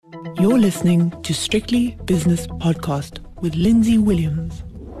You're listening to Strictly Business Podcast with Lindsay Williams.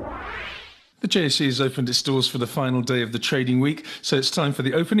 The JSE has opened its doors for the final day of the trading week, so it's time for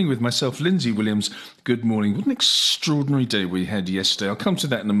the opening with myself, Lindsay Williams. Good morning. What an extraordinary day we had yesterday. I'll come to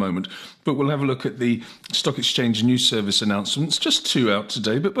that in a moment, but we'll have a look at the Stock Exchange News Service announcements. Just two out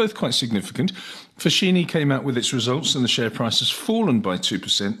today, but both quite significant. Foschini came out with its results and the share price has fallen by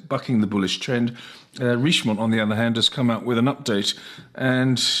 2%, bucking the bullish trend. Richemont, on the other hand, has come out with an update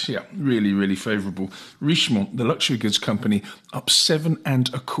and, really favourable. Richemont, the luxury goods company, up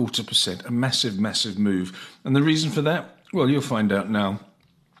 7.25%, a massive move. And the reason for that? Well, you'll find out now.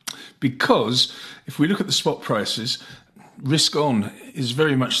 Because if we look at the spot prices, risk on is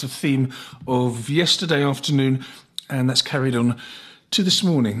very much the theme of yesterday afternoon, and that's carried on to this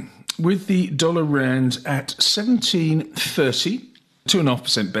morning, with the dollar rand at 17.30.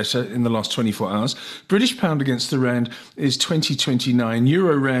 2.5% better in the last 24 hours. British pound against the rand is 20.29.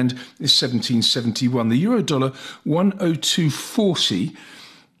 Euro rand is 17.71. The euro dollar 102.40.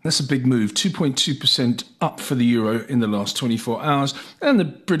 That's a big move, 2.2% up for the euro in the last 24 hours. And the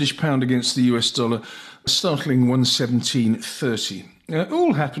British pound against the US dollar, startling 117.30. It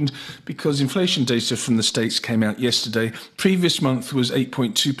all happened because inflation data from the States came out yesterday. Previous month was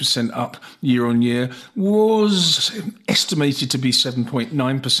 8.2% up year on year, was estimated to be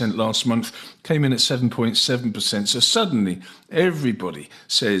 7.9% last month, came in at 7.7%. So suddenly everybody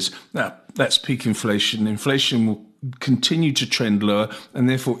says, that's peak inflation. Inflation will continue to trend lower, and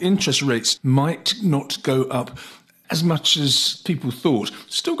therefore interest rates might not go up as much as people thought.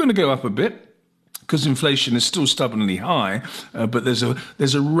 Still going to go up a bit, because inflation is still stubbornly high, but there's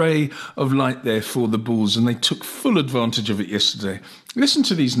a ray of light there for the bulls, and they took full advantage of it yesterday. Listen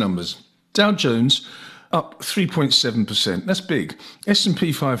to these numbers. Dow Jones up 3.7%. That's big.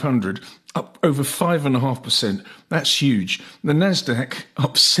 S&P 500 up over 5.5%. That's huge. The Nasdaq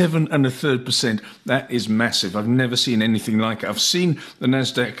up 7.33%. That is massive. I've never seen anything like it. I've seen the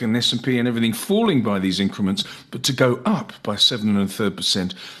Nasdaq and S&P and everything falling by these increments, but to go up by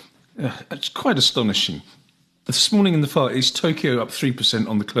 7.33%. It's quite astonishing. This morning in the Far East, Tokyo up 3%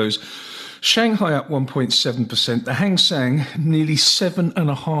 on the close. Shanghai up 1.7%. The Hang Seng nearly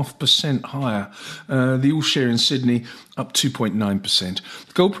 7.5% higher. The All-Share in Sydney up 2.9%.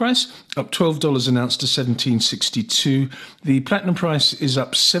 The gold price up $12 an ounce to $17.62. The platinum price is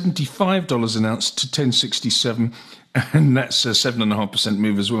up $75 an ounce to $10.67. And that's a 7.5%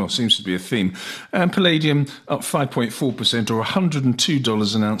 move as well. Seems to be a theme. And palladium up 5.4% or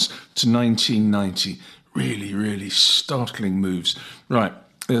 $102 an ounce to $19.90. Really startling moves. Right.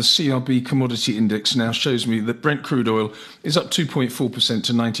 The CRB commodity index now shows me that Brent crude oil is up 2.4%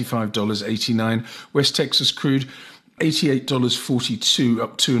 to $95.89. West Texas crude $88.42,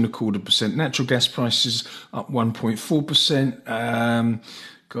 up 2.25%. Natural gas prices up 1.4%.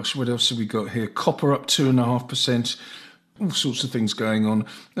 What else have we got here? Copper up 2.5%. All sorts of things going on.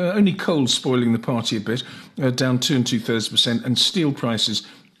 Only coal spoiling the party a bit, down 2.2%, and steel prices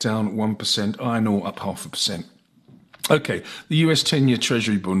down 1%. Iron ore up 0.5%. Okay, the US 10-year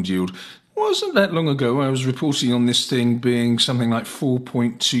Treasury bond yield. Wasn't that long ago I was reporting on this thing being something like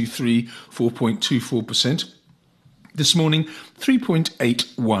 4.23, 4.24%. This morning,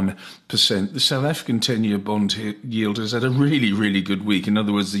 3.81%. The South African 10-year bond yield has had a really good week. In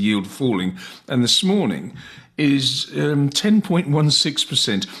other words, the yield falling. And this morning is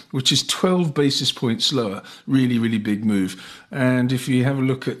 10.16%, which is 12 basis points lower. Really big move. And if you have a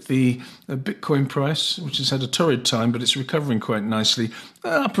look at the Bitcoin price, which has had a torrid time, but it's recovering quite nicely,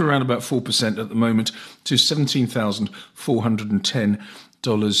 up around about 4% at the moment to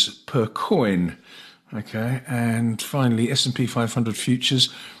 $17,410 per coin. Okay, and finally, S&P 500 futures,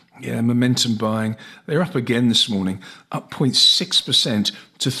 momentum buying. They're up again this morning, up 0.6%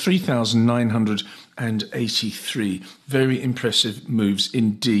 to 3,983. Very impressive moves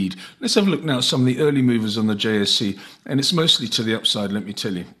indeed. Let's have a look now at some of the early movers on the JSE, and it's mostly to the upside, let me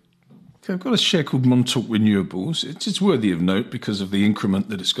tell you. Okay, I've got a share called Montauk Renewables. It's worthy of note because of the increment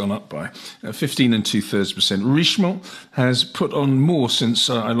that it's gone up by, 15 2/3%. Richemont has put on more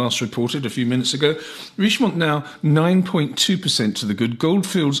since I last reported a few minutes ago. Richemont now 9.2% to the good.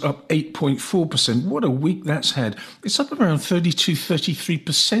 Goldfields up 8.4%. What a week that's had. It's up around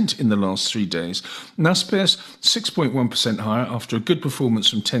 33% in the last 3 days. Naspers 6.1% higher after a good performance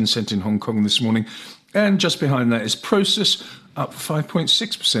from Tencent in Hong Kong this morning. And just behind that is Prosus, up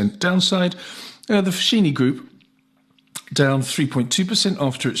 5.6%. Downside, the Foschini Group, down 3.2%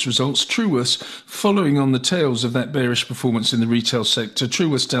 after its results. Truworths, following on the tails of that bearish performance in the retail sector.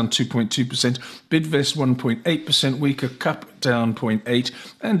 Truworths down 2.2%. Bidvest 1.8% weaker. down 0.8%,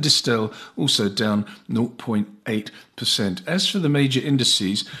 and Distel also down 0.8%. As for the major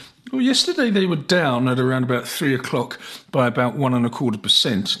indices, well, yesterday they were down at around about 3 o'clock by about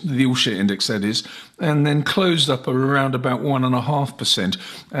 1.25%, the all-share index that is, and then closed up around about 1.5%.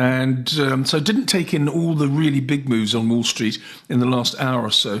 And so didn't take in all the really big moves on Wall Street in the last hour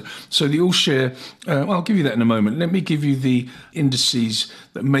or so. So the all-share, well, I'll give you that in a moment. Let me give you the indices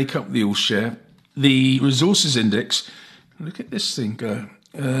that make up the all-share. The resources index, look at this thing go.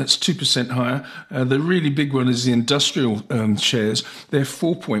 It's 2% higher. The really big one is the industrial shares. They're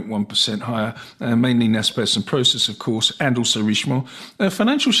 4.1% higher, mainly Naspers and Process, of course, and also Richemont.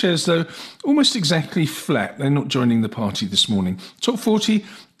 Financial shares, though, almost exactly flat. They're not joining the party this morning. Top 40,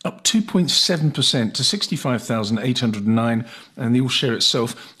 up 2.7% to 65,809, and the all-share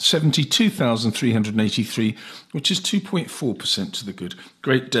itself, 72,383, which is 2.4% to the good.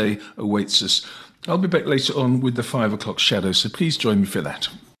 Great day awaits us. I'll be back later on with the 5 o'clock shadow, so please join me for that.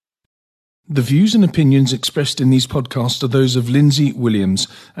 The views and opinions expressed in these podcasts are those of Lindsay Williams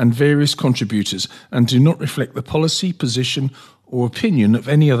and various contributors and do not reflect the policy, position, or opinion of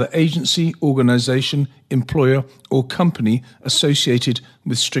any other agency, organisation, employer, or company associated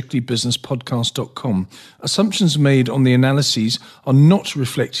with strictlybusinesspodcast.com. Assumptions made on the analyses are not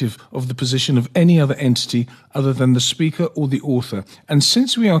reflective of the position of any other entity other than the speaker or the author. And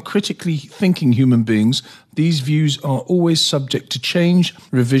since we are critically thinking human beings, these views are always subject to change,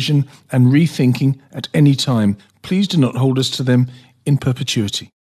 revision, and rethinking at any time. Please do not hold us to them in perpetuity.